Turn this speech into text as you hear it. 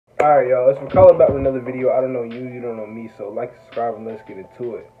Alright, y'all, it's Rekahlo back with another video. I don't know you, you don't know me, so like, subscribe, and let's get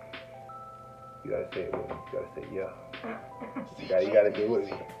into it. You gotta say it with me. You gotta say yeah. You gotta do it with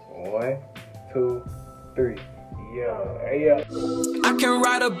me. 1, 2, 3. Yeah. Hey, yeah. I can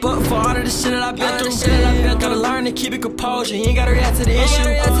write a book for all of the shit that I've been through. Gotta learn to keep it composure. You ain't gotta react to the issue.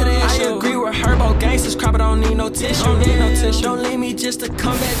 I agree with her about gangsters. Crap, I don't need no tissue. Don't leave me just to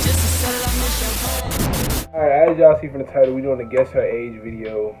come back just to set it. I miss your. Alright, as y'all see from the title, we doing a guess her age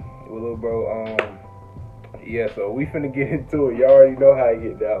video with little bro. Yeah, so we finna get into it. Y'all already know how I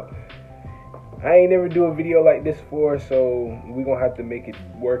get down. I ain't never do a video like this before, so we gonna have to make it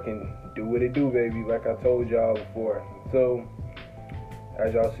work and do what it do, baby, like I told y'all before. So,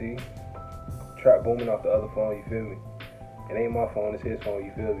 as y'all see, trap booming off the other phone, you feel me? It ain't my phone, it's his phone,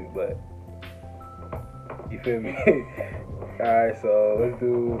 you feel me? But, you feel me? Alright, so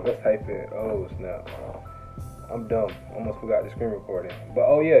let's type in. Oh, snap. I'm dumb. Almost forgot the screen recording. But,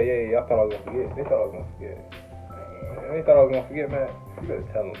 oh, yeah, y'all thought I was gonna forget. They thought I was gonna forget. They thought I was gonna forget, man. You better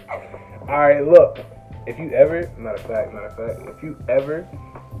tell them. Alright, look. If you ever, matter of fact, if you ever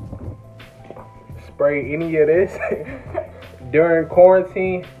spray any of this during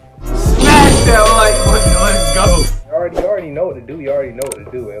quarantine, smash that like button. Let's go. You already know what to do. You already know what to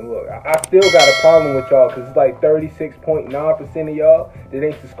do. And look, I still got a problem with y'all because it's like 36.9% of y'all that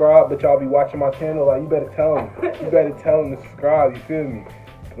ain't subscribed, but y'all be watching my channel. Like, you better tell them. You better tell them to subscribe. You feel me?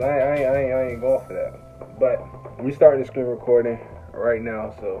 Cause I ain't going for that. But we starting the screen recording right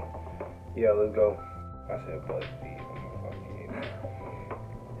now, so yeah, let's go. I said BuzzFeed.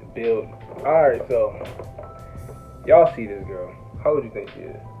 Build. Alright, so y'all see this girl. How old do you think she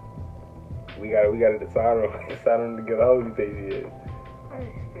is? We gotta decide on together. How old do you think she is?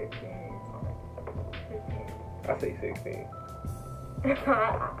 I say 16. I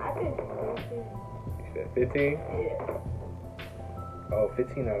think 15. You said 15? Yeah. Oh,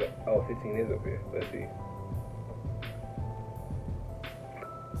 15 is up here. Let's see.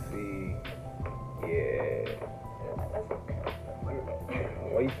 Yeah.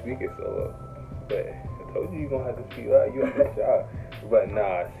 Why you speaking so low? But I told you gonna have to speak loud. You have to shot. But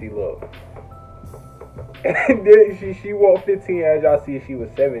nah, see, look. And then she won 15. As y'all see, she was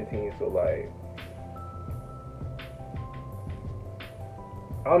 17. So like,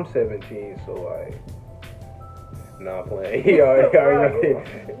 I'm 17. So like, nah, I'm playing. You already know.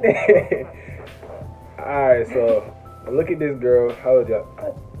 Alright, so look at this girl. How old y'all?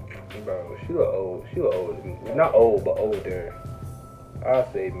 Bro, she look old. She look old to me. Not old, but older. I'll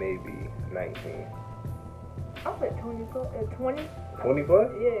say maybe 19. I'll say 20 plus. 20? 20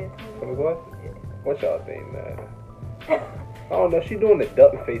 plus? Yeah, 20 plus? Yeah. What y'all think, man? I don't know. She doing the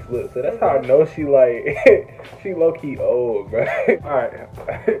duck face look, so that's how I know she like she low key old, bro. Alright.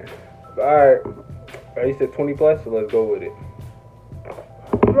 Alright. You said 20 plus, so let's go with it.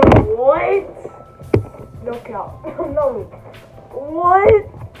 Bro, what? No count. No. What?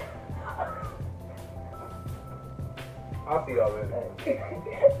 I'll see y'all later.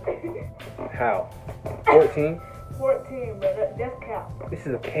 How? 14? 14, but that's count. This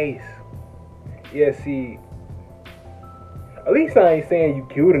is a case. Yeah, see. At least I ain't saying you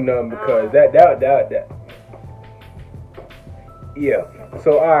cute enough because that. Yeah.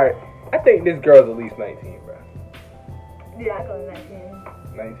 So, alright. I think this girl's at least 19, bro. Yeah, I go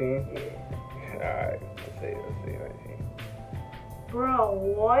 19. 19? Yeah. Alright. Let's say 19. Bro,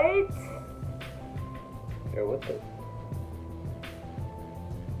 what? Yeah, what's up?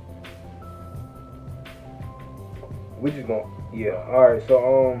 We just gonna, yeah. Alright,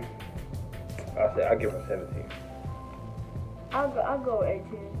 so, I give her 17. I'll go 18.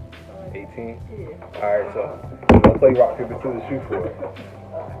 18? Yeah. Alright, so, I'm gonna play rock, paper, scissors, shoot for it.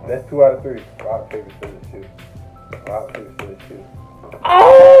 That's 2 out of 3. Rock, paper, scissors, shoot. Rock, paper, scissors, shoot.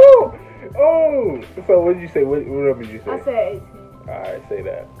 Oh! Oh! So, what did you say? What number did you say? I said 18. Alright, say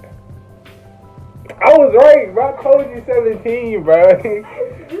that. I was right, bro. I told you 17, bro.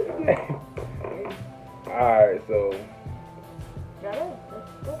 Alright, so.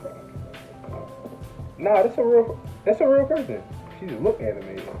 Nah, that's a real person. She just look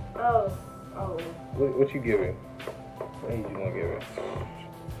animated. Oh. What you giving? What age you gonna give her?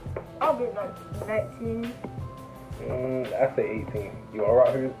 I'll give like 19. I say 18. You want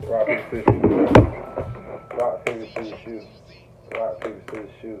rock, paper, scissors, shoot? Rock, paper, scissors, shoot. Rock, paper,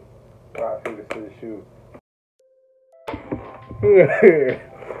 scissors, shoot. Rock, paper, scissors, shoot.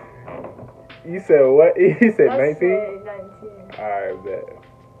 You said what? You said 19? I said 19. Alright, bet.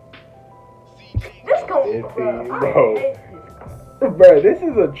 This go, 15, bro. bro. I hate this. Bro, this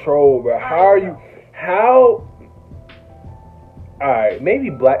is a troll, bro. How? Alright, maybe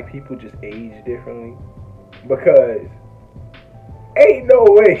black people just age differently. Because Ain't no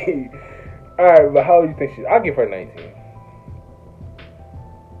way. Alright, but how old do you think she is? I'll give her 19.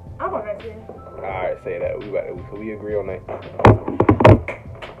 I'm on 19. Alright, say that. So we agree on that.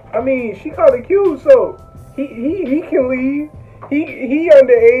 I mean, she kinda cute, so he can leave. He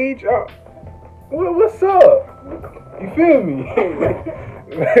underage. What's up? You feel me?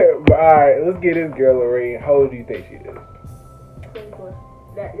 But alright, let's get this girl a ring. How old do you think she is? 24.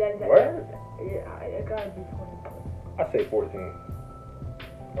 Word? Yeah, it gotta be 24. I say 14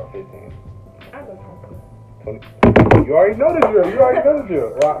 or 15. I go 20. You already know the drill.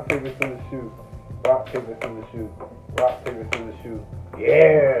 Rock, paper, scissors, shoot. Rock, paper, scissors, shoot. Rock, paper, scissors, shoot.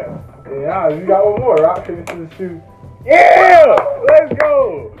 Yeah. Yeah, you got one more. Rock, paper, scissors, shoot. Yeah! Let's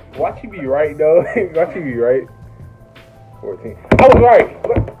go. Watch you be right, though. Watch you be right. 14. I was right.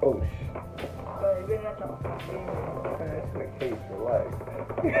 Oh, shit. That's in the case. Relax.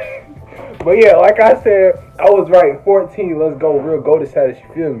 But yeah, like I said, I was right. 14. Let's go. Real go to status.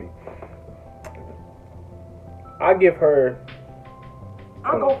 You feel me? I give her.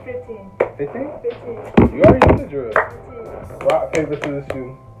 I'll go 15. 15? 15. You already know the drill. 15. Rock, paper, scissors,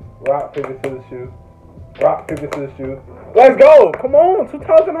 shoot. Rock, paper, scissors, shoot. Rock, paper, scissors, shoot. Let's go. Come on. 2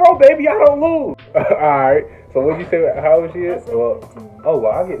 times in a row, baby. I don't lose. Alright. So what'd you say? How old she is? Well,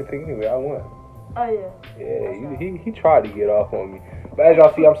 I get to pick anyway. I won. Oh, yeah. Yeah, he tried to get off on me. But as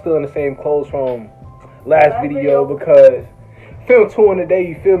y'all see, I'm still in the same clothes from last video because film 2 in a day,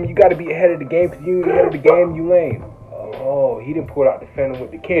 you feel me? You got to be ahead of the game because you ain't ahead of the game, you lame. Oh, he didn't pull out the phantom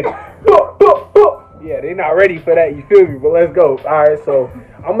with the kid. Yeah, they're not ready for that, you feel me? But let's go. All right, so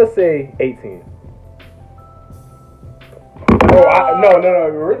I'm going to say 18. Oh, no.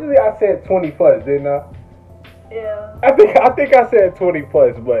 Originally, I said 20 plus, didn't I? Yeah. I think I said 20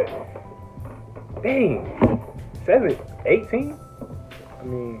 plus, but dang, 18? I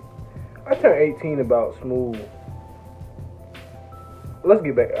mean, I turned 18 about smooth. Let's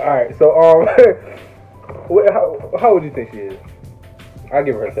get back. All right, so how would you think she is? I'll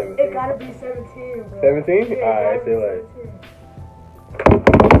give her 17. It gotta be 17, bro. 17? Yeah, All right, say like.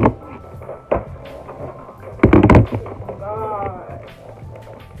 God.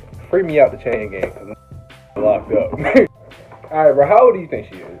 Free me out the chain gang because I'm locked up. All right, bro. How old do you think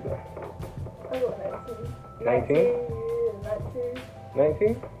she is, though? I go 19. 19? 19?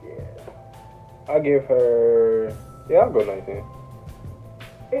 19? Yeah. I'll give her. Yeah, I'll go 19.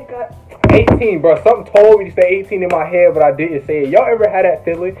 It got 18, bro. Something told me to say 18 in my head, but I didn't say it. Y'all ever had that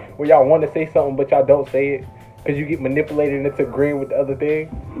feeling where y'all want to say something, but y'all don't say it because you get manipulated into agreeing with the other thing?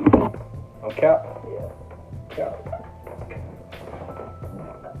 On cap? Yeah. Cap.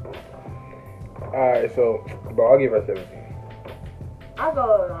 Alright, so, bro, I'll give her 17. I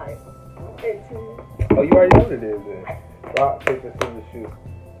go like 18. Oh, you already know what it is then. Rock, paper, scissors, shoot.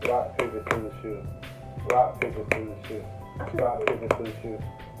 Rock, paper, scissors, shoot. Rock, paper, scissors, shoot. Rock, paper, scissors, shoot.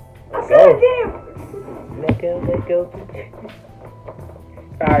 Let's go. Let go.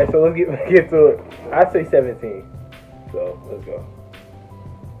 Alright, so let's get to it. I'd say 17. So, let's go.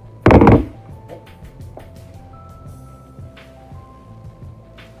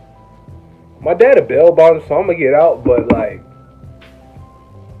 My dad a bell bottom, so I'm gonna get out, but like.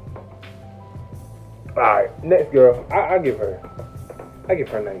 Alright, next girl. I give her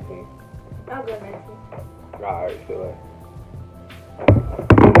 19. I'll go 19. Alright, so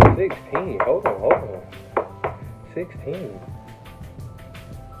 16. Hold on. 16.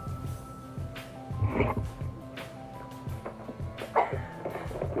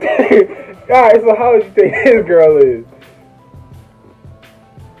 Alright, so how would you think this girl is?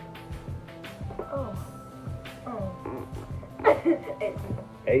 Oh. 18.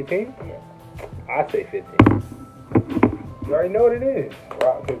 18? Yeah. I say 15. You already know what it is.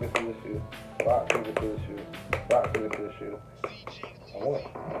 Rock, paper, scissors, shoot. Rock, paper, scissors, shoot. Rock, paper, scissors, shoot. I won.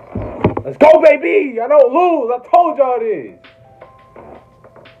 Let's go, baby! I don't lose. I told y'all this.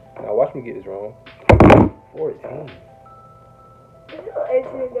 Now watch me get this wrong. 14. You go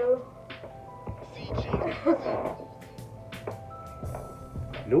 18 though.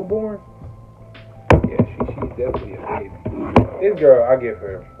 Newborn? Yeah, she's definitely a baby. This girl, I give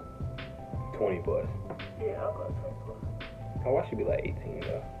her 20 plus. Yeah, I'll go 24. Oh, why she be like 18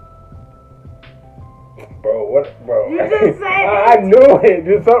 though? Bro, what? Bro. You just said I knew it.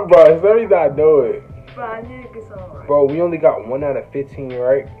 Just something, bro. For some reason I know it. But I need to get something right. Bro, we only got 1 out of 15,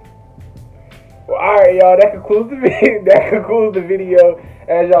 right? Well, alright, y'all. That concludes the video.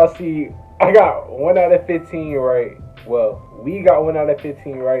 As y'all see, I got 1 out of 15 right. Well, we got 1 out of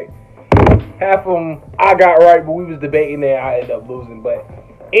 15 right. Half of them I got right, but we was debating and I ended up losing. But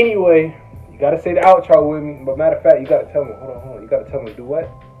anyway, you gotta say the outro with me. But matter of fact, you gotta tell me. Hold on. You gotta tell me to do what?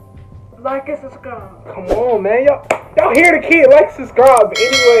 Like and subscribe. Come on, man. Y'all hear the kid. Like, subscribe. But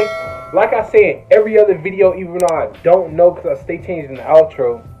anyway, like I said, every other video, even though I don't know because I stay changing the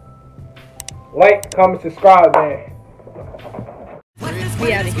outro. Like, comment, subscribe, man.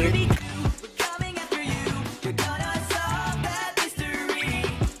 We out of here.